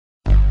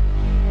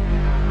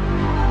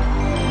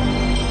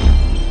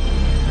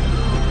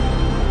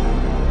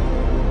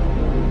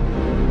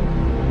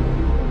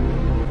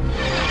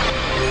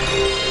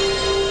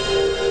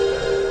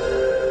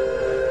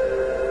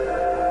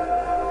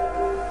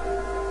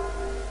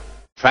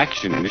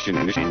traction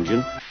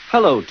engine.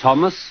 Hello,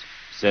 Thomas,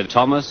 said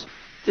Thomas.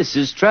 This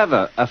is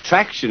Trevor, a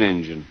traction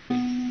engine.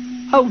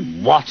 Oh,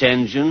 what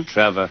engine?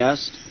 Trevor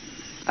asked.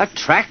 A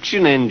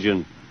traction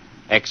engine,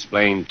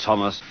 explained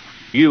Thomas.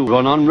 You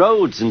run on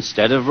roads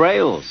instead of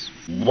rails.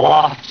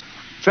 What?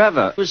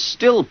 Trevor was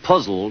still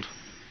puzzled.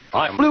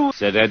 I'm blue,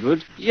 said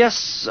Edward.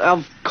 Yes,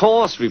 of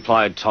course,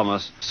 replied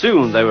Thomas.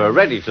 Soon they were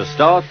ready to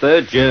start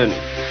their journey.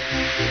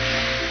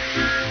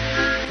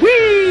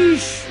 Whee!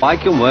 I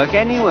can work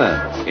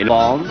anywhere. In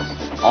barns,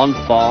 on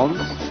farms,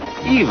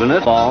 even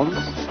at barns.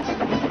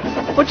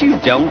 But you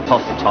don't,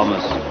 puffed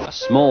Thomas. A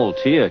small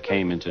tear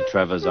came into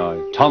Trevor's eye.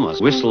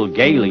 Thomas whistled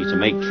gaily to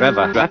make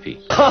Trevor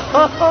happy. Ho,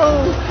 ho,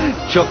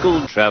 ho!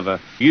 Chuckled Trevor.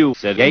 You,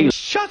 said gaily.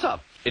 Shut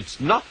up! It's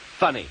not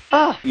funny.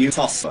 Ah, you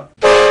tosser.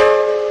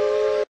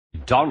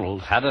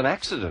 Donald had an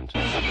accident.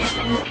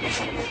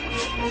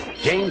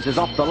 James is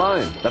off the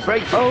line. The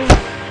brake.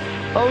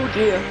 Oh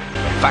dear.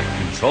 The fat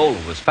controller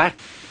was fat.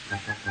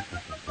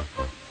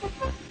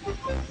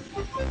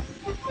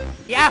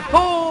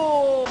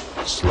 Yahoo!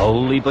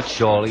 Slowly but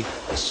surely,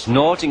 the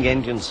snorting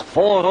engines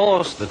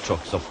forced the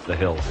trucks up the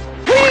hill.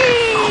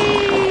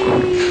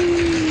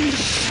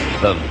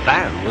 The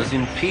van was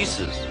in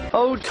pieces.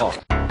 Oh,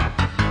 God.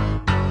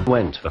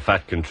 Went the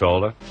fat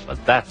controller,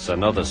 but that's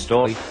another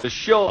story. There's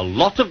sure a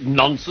lot of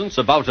nonsense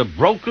about a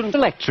broken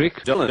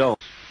electric.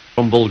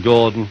 Rumbled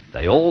Gordon.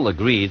 They all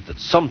agreed that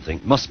something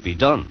must be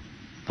done,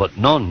 but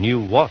none knew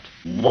what.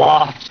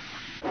 What?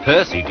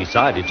 Percy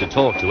decided to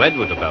talk to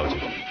Edward about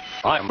it.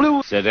 I'm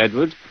blue, said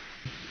Edward.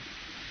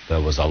 There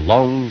was a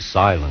long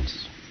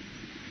silence.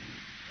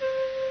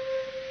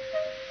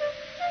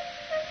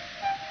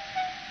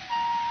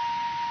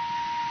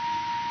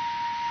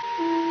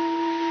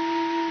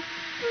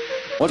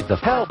 What the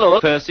hell? Hello,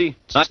 Percy.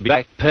 Nice to be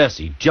back.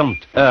 Percy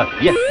jumped.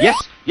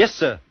 Yes,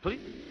 sir. Please.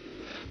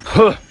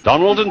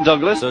 Donald and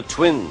Douglas are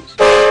twins.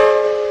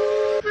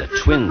 The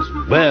twins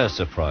were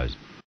surprised.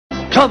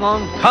 Come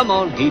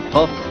on, he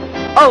puffed.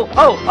 Oh,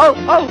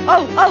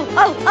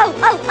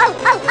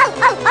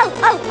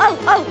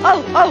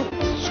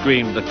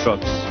 screamed the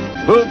trucks.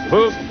 Hoof,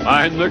 hoof,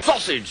 I'm the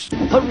sausage.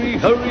 Hurry,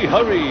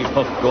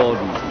 puffed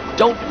Gordon.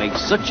 Don't make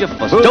such a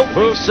fuss. Don't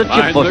make such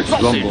a fuss,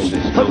 grumbled.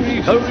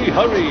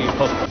 Hurry,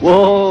 puffed.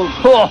 Whoa,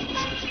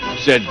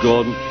 said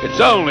Gordon. It's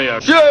only a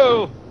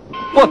shoe.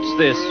 What's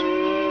this?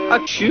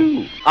 A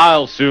shoe.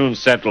 I'll soon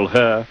settle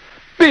her.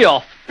 Be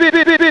off.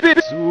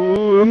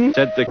 Soon,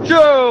 said the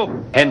shoe.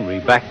 Henry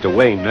backed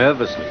away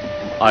nervously.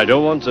 I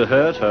don't want to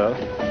hurt her.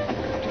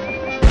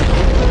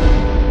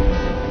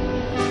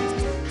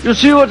 You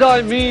see what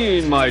I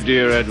mean, my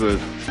dear Edward?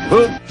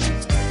 Hoof,